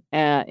 sit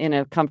in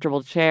a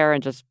comfortable chair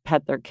and just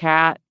pet their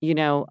cat. You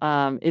know,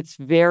 it's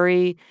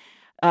very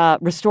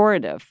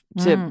restorative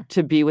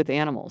to be with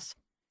animals.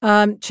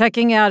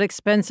 Checking out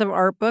expensive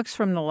art books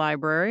from the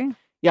library.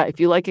 Yeah,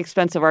 if you like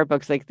expensive art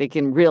books, like they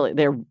can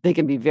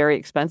be very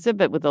expensive,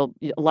 but with a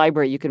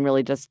library, you can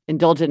really just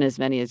indulge in as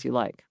many as you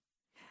like.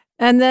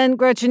 And then,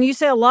 Gretchen, you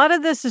say a lot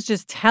of this is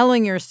just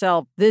telling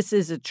yourself this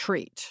is a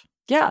treat.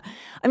 Yeah.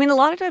 I mean, a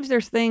lot of times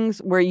there's things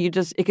where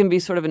it can be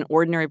sort of an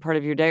ordinary part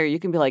of your day, or you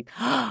can be like,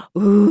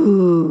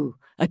 ooh,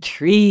 a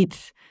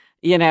treat,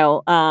 you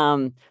know.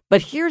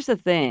 But here's the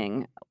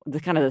thing, the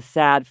kind of the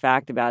sad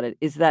fact about it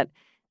is that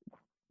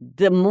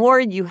the more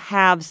you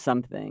have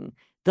something,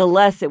 the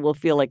less it will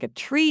feel like a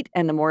treat,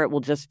 and the more it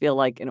will just feel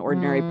like an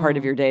ordinary part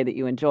of your day that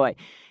you enjoy.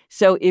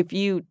 So if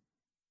you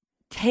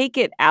take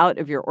it out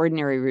of your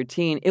ordinary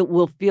routine, it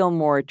will feel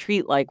more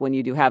treat-like when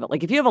you do have it.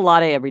 Like if you have a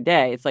latte every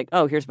day, it's like,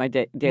 oh, here's my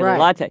daily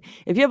latte.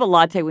 If you have a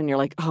latte when you're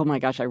like, oh my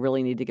gosh, I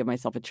really need to give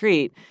myself a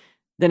treat,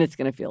 then it's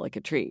going to feel like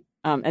a treat.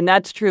 And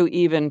that's true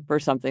even for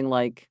something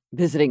like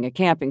visiting a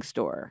camping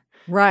store.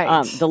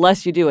 Right. The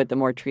less you do it, the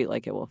more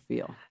treat-like it will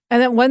feel.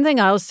 And then one thing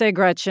I'll say,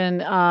 Gretchen,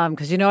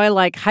 because I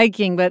like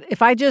hiking, but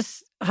if I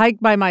just hike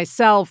by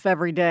myself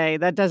every day,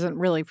 that doesn't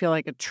really feel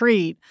like a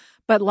treat.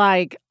 But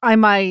like I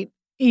might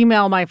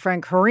email my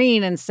friend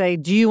Corrine and say,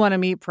 do you want to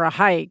meet for a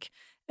hike?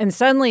 And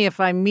suddenly if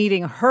I'm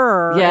meeting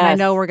her and I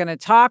know we're going to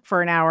talk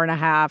for an hour and a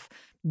half,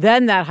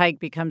 then that hike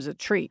becomes a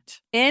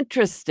treat.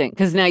 Interesting.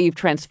 Because now you've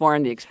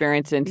transformed the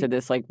experience into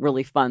this like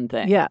really fun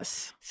thing.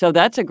 Yes. So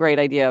that's a great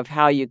idea of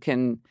how you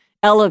can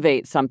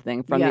elevate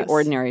something from the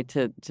ordinary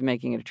to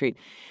making it a treat.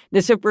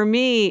 Now, so for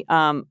me,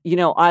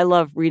 I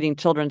love reading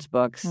children's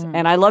books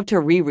and I love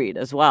to reread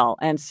as well.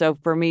 And so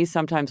for me,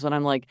 sometimes when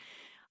I'm like,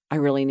 I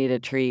really need a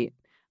treat,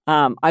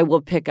 I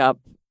will pick up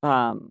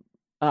one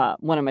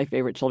of my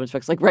favorite children's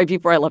books. Like right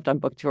before I left on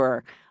book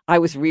tour, I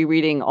was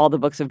rereading all the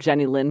books of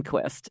Jenny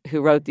Lindquist,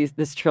 who wrote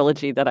this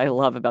trilogy that I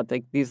love about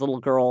these little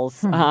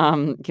girls,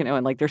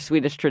 and like their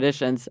Swedish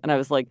traditions. And I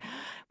was like,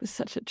 it was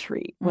such a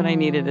treat when I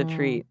needed a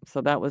treat.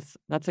 So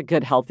that's a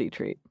good, healthy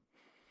treat.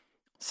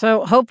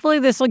 So hopefully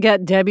this will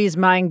get Debbie's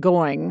mind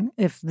going.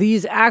 If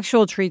these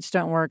actual treats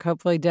don't work,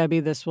 hopefully, Debbie,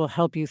 this will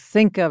help you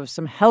think of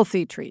some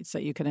healthy treats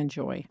that you can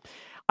enjoy.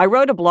 I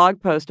wrote a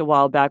blog post a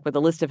while back with a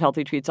list of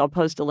healthy treats. I'll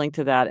post a link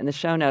to that in the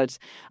show notes.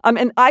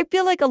 And I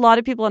feel like a lot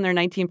of people on their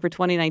 19 for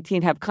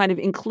 2019 have kind of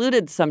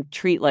included some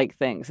treat-like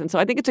things. And so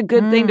I think it's a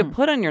good thing to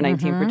put on your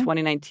 19 for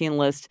 2019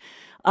 list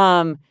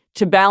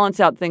to balance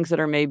out things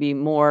that are maybe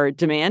more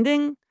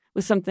demanding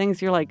with some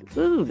things you're like,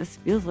 ooh, this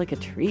feels like a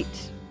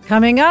treat.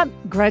 Coming up,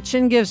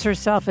 Gretchen gives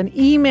herself an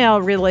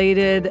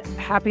email-related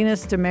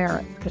happiness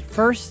demerit. But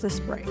first, this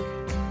break.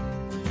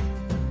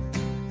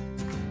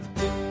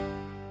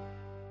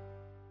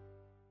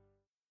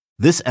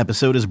 This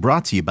episode is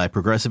brought to you by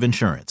Progressive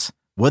Insurance.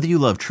 Whether you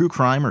love true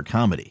crime or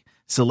comedy,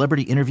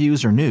 celebrity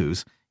interviews or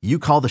news, you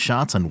call the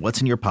shots on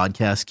what's in your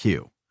podcast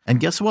queue. And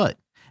guess what?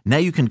 Now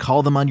you can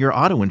call them on your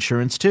auto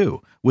insurance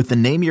too with the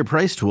Name Your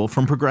Price tool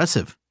from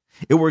Progressive.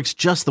 It works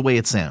just the way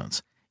it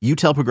sounds. You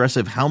tell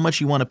Progressive how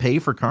much you want to pay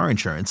for car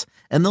insurance,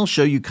 and they'll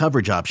show you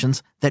coverage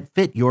options that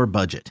fit your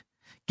budget.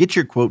 Get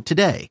your quote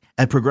today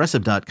at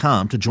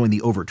Progressive.com to join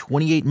the over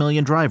 28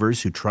 million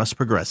drivers who trust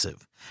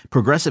Progressive.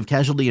 Progressive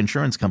Casualty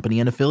Insurance Company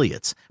and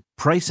Affiliates.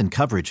 Price and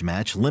coverage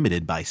match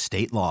limited by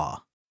state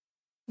law.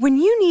 When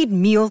you need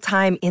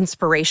mealtime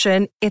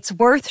inspiration, it's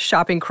worth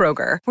shopping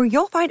Kroger, where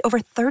you'll find over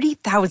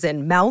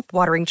 30,000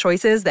 mouth-watering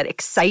choices that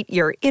excite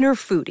your inner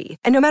foodie.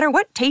 And no matter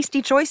what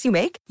tasty choice you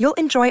make, you'll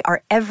enjoy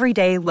our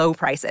everyday low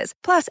prices,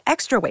 plus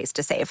extra ways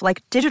to save,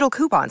 like digital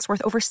coupons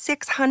worth over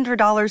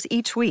 $600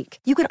 each week.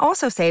 You can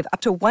also save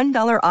up to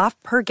 $1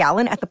 off per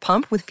gallon at the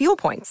pump with fuel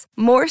points.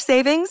 More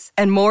savings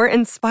and more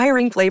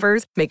inspiring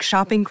flavors make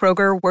shopping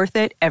Kroger worth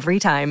it every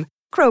time.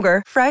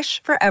 Kroger,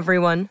 fresh for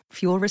everyone.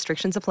 Fuel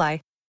restrictions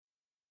apply.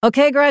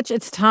 Okay, Gretch,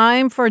 it's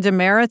time for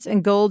demerits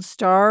and gold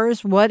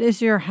stars. What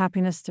is your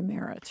happiness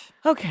demerit?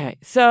 Okay,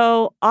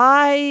 so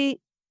I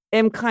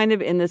am kind of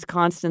in this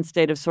constant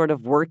state of sort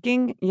of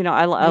working. You know,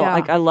 I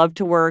love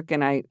to work,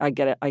 and I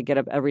get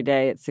up every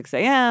day at 6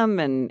 a.m.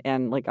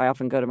 and like I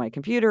often go to my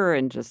computer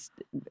and just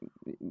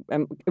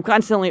I'm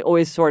constantly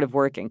always sort of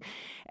working,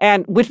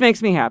 and which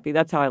makes me happy.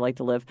 That's how I like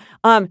to live.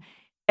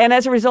 And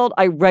as a result,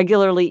 I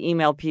regularly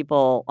email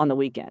people on the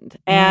weekend.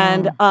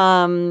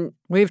 And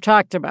we've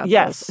talked about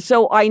yes. this.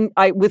 So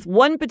I with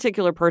one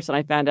particular person,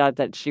 I found out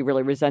that she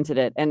really resented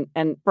it.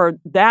 And for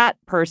that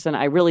person,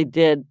 I really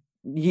did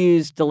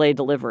use delayed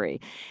delivery.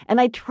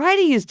 And I try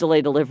to use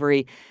delayed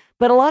delivery,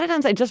 but a lot of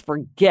times I just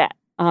forget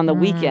on the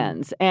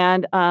weekends.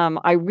 And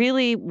I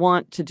really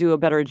want to do a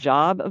better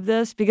job of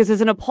this because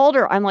as an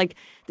upholder, I'm like,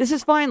 this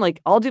is fine.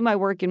 Like, I'll do my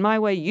work in my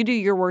way. You do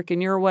your work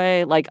in your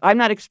way. Like, I'm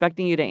not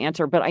expecting you to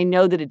answer, but I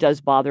know that it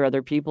does bother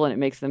other people and it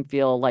makes them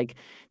feel like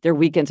their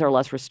weekends are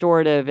less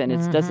restorative and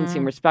it doesn't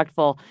seem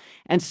respectful.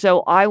 And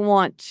so I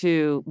want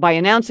to, by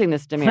announcing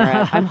this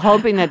demerit, I'm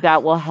hoping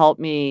that will help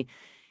me.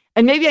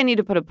 And maybe I need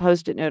to put a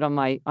Post-it note on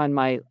my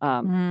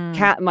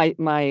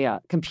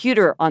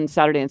computer on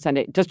Saturday and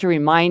Sunday just to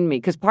remind me,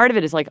 because part of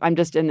it is like I'm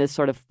just in this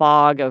sort of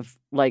fog of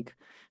like,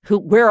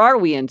 where are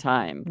we in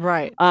time?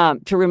 Right.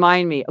 To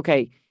remind me,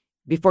 okay,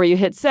 before you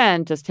hit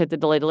send, just hit the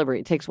delay delivery.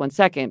 It takes 1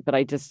 second, but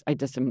I just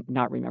am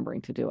not remembering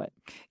to do it.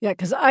 Yeah,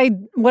 because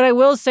what I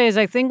will say is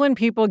I think when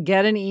people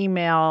get an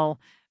email,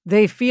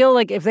 they feel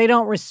like if they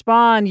don't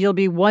respond, you'll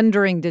be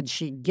wondering, did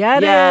she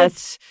get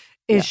it?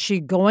 Is she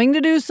going to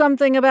do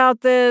something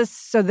about this?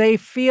 So they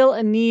feel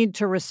a need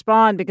to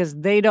respond because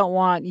they don't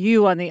want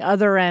you on the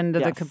other end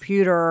of the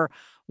computer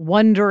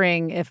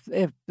wondering if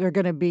they're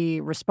going to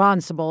be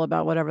responsible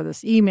about whatever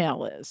this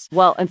email is.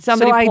 Well, and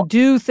so I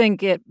do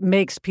think it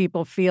makes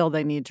people feel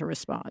they need to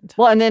respond.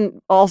 Well, and then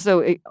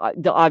also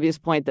the obvious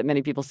point that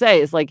many people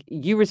say is like,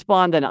 you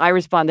respond, then I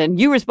respond, then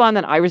you respond,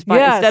 then I respond.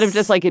 Yes. Instead of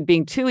just like it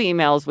being 2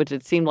 emails, which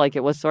it seemed like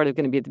it was sort of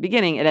going to be at the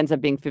beginning, it ends up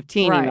being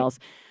 15 emails.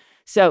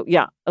 So,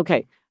 yeah,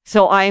 okay.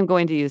 So I am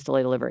going to use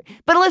delay delivery.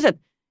 But listen,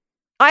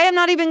 I am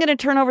not even going to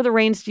turn over the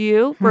reins to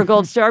you for a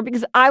gold star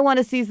because I want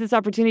to seize this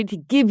opportunity to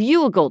give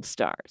you a gold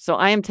star. So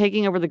I am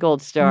taking over the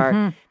gold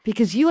star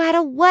because you had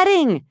a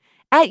wedding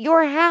at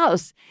your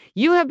house.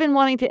 You have been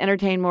wanting to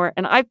entertain more,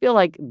 and I feel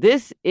like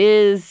this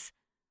is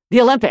the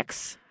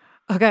Olympics.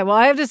 Okay, well,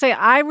 I have to say,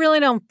 I really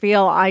don't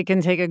feel I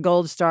can take a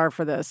gold star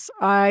for this.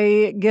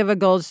 I give a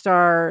gold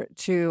star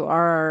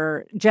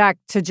to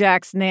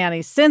Jack's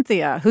nanny,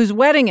 Cynthia, whose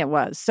wedding it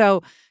was.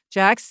 So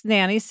Jack's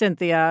nanny,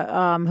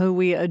 Cynthia, who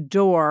we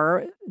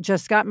adore,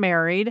 just got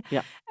married.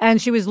 Yeah.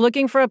 And she was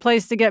looking for a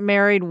place to get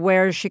married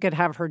where she could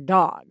have her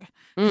dog.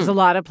 Because a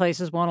lot of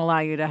places won't allow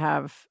you to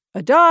have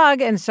a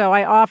dog. And so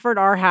I offered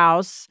our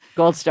house.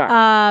 Gold star.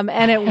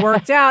 And it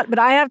worked out. But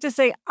I have to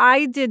say,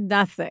 I did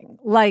nothing.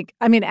 Like,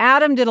 I mean,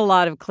 Adam did a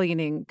lot of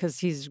cleaning because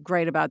he's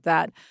great about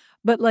that.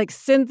 But like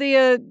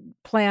Cynthia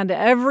planned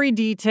every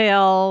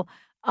detail.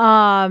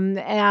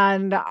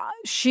 And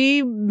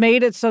she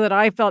made it so that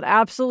I felt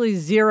absolutely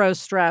zero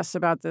stress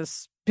about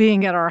this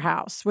being at our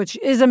house, which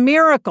is a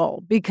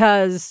miracle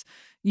because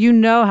you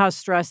know how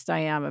stressed I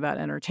am about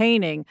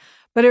entertaining,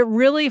 but it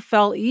really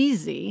felt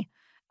easy.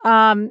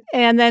 And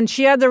then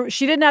she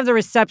didn't have the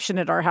reception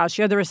at our house.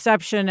 She had the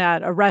reception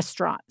at a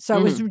restaurant. So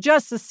it was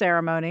just a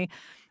ceremony.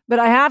 But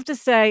I have to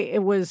say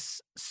it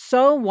was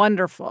so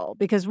wonderful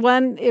because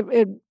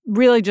it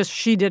really just,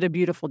 she did a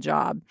beautiful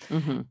job.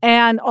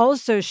 And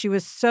also she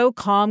was so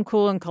calm,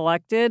 cool, and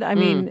collected. I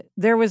mean,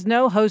 there was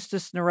no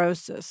hostess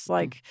neurosis.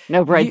 Like,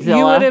 no Bridezilla.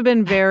 You would have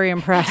been very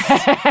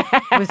impressed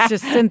with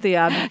just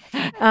Cynthia.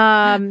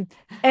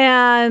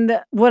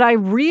 And what I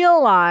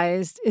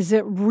realized is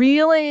it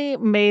really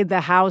made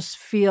the house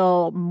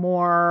feel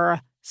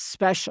more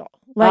special.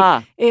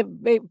 Like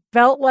it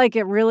felt like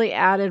it really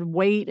added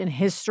weight and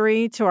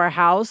history to our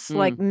house.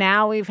 Like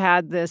now we've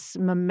had this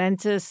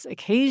momentous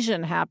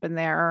occasion happen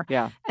there.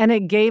 Yeah. And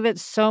it gave it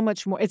so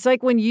much more. It's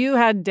like when you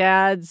had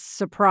Dad's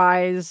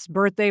surprise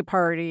birthday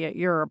party at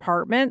your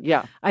apartment.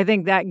 Yeah. I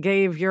think that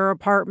gave your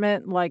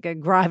apartment like a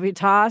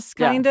gravitas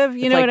kind of.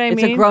 You know what I mean?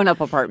 It's a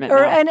grown-up apartment.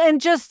 And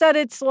just that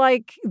it's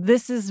like,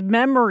 this is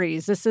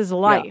memories. This is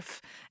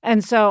life. Yeah.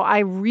 And so I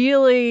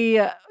really,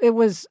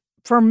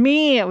 for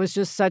me, it was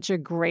just such a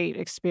great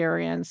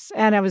experience.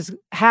 And I was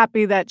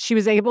happy that she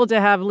was able to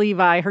have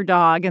Levi, her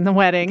dog, in the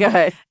wedding.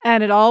 Good.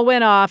 And it all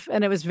went off.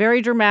 And it was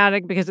very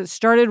dramatic because it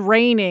started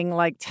raining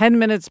like 10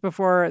 minutes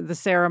before the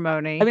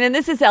ceremony. I mean, and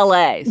this is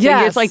L.A. So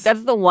yes. It's like,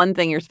 that's the one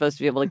thing you're supposed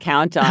to be able to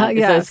count on.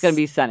 Yes. So it's going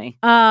to be sunny.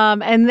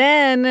 And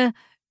then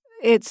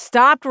it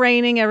stopped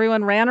raining.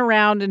 Everyone ran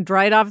around and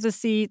dried off the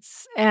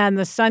seats, and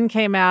the sun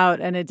came out,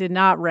 and it did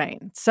not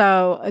rain.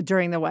 So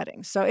during the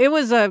wedding, so it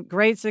was a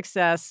great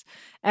success.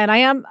 And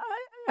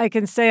I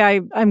can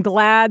say I'm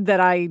glad that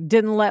I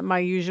didn't let my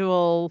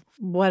usual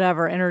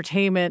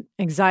entertainment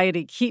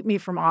anxiety keep me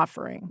from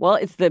offering. Well,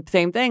 it's the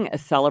same thing, a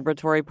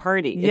celebratory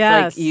party. It's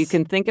yes. like you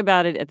can think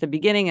about it at the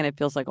beginning, and it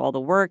feels like all the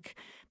work.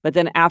 but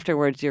then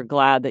afterwards you're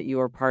glad that you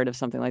were part of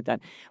something like that.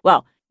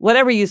 Well,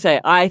 whatever you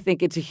say, I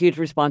think it's a huge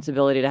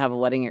responsibility to have a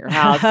wedding at your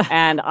house,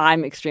 and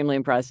I'm extremely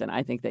impressed, and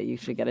I think that you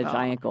should get a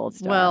giant gold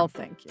star. Well,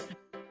 thank you.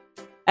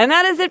 And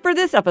that is it for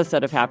this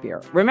episode of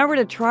Happier. Remember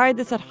to try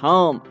this at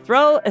home.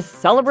 Throw a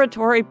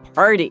celebratory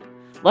party.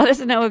 Let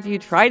us know if you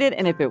tried it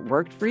and if it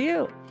worked for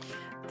you.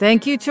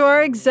 Thank you to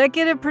our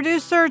executive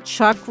producer,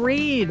 Chuck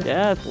Reed.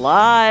 Yes,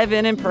 live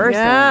and in person.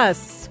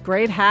 Yes,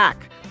 great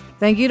hack.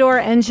 Thank you to our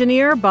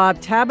engineer, Bob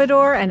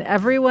Tabador, and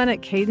everyone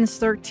at Cadence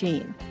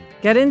 13.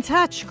 Get in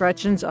touch.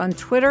 Gretchen's on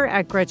Twitter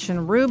at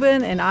Gretchen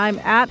Rubin, and I'm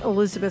at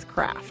Elizabeth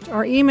Kraft.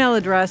 Our email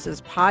address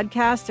is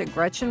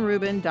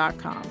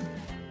podcast@GretchenRubin.com.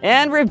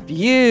 And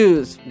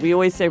reviews. We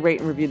always say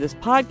rate and review this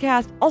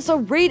podcast. Also,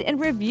 rate and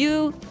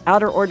review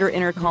Outer Order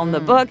Inner Calm, the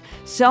book.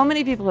 So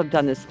many people have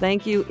done this.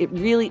 Thank you. It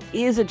really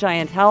is a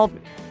giant help.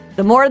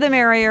 The more the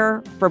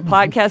merrier for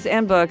podcasts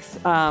and books.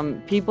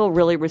 People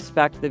really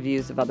respect the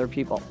views of other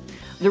people.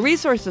 The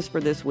resources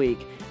for this week.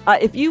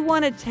 If you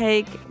want to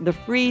take the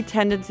free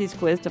Tendencies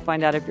quiz to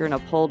find out if you're an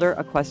upholder,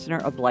 a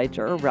questioner, a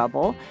blighter, or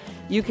rebel,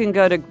 you can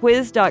go to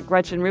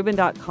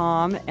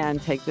quiz.gretchenrubin.com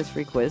and take this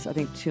free quiz. I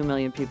think 2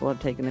 million people have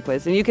taken the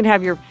quiz. And you can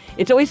have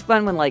it's always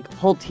fun when like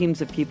whole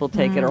teams of people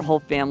take it or whole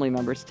family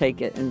members take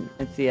it and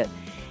see it.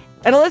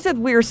 And Elizabeth,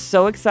 we are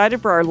so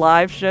excited for our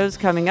live shows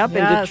coming up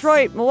in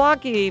Detroit,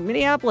 Milwaukee,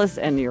 Minneapolis,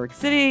 and New York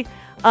City.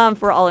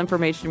 For all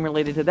information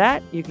related to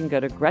that, you can go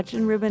to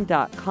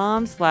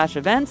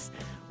GretchenRubin.com/events.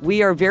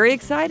 We are very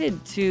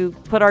excited to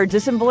put our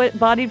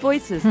disembodied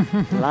voices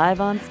live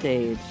on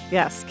stage.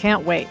 Yes,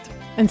 can't wait.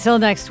 Until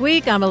next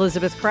week, I'm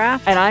Elizabeth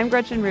Kraft. And I'm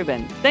Gretchen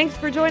Rubin. Thanks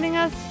for joining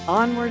us.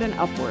 Onward and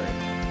upward.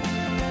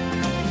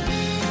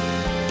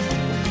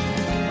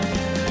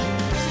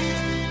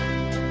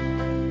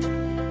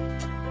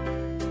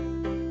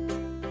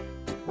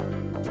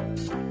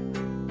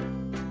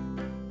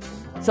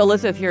 So,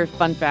 Elizabeth, here's a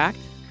fun fact.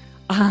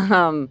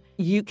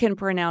 You can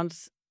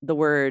pronounce the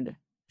word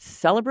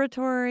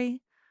celebratory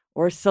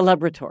or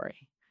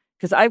celebratory,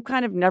 because I've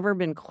kind of never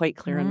been quite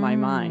clear in my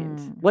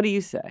mind. What do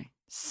you say?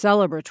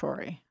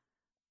 Celebratory.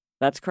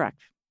 That's correct.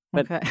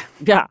 But, okay.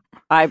 Yeah.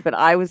 But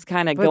I was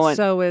kind of going.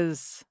 So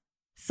is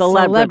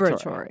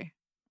celebratory.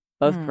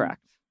 Both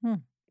correct. Hmm.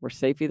 We're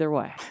safe either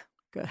way.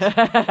 Good.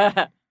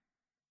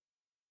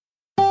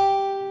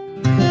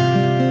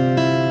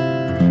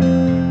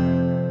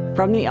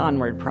 From the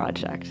Onward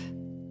Project.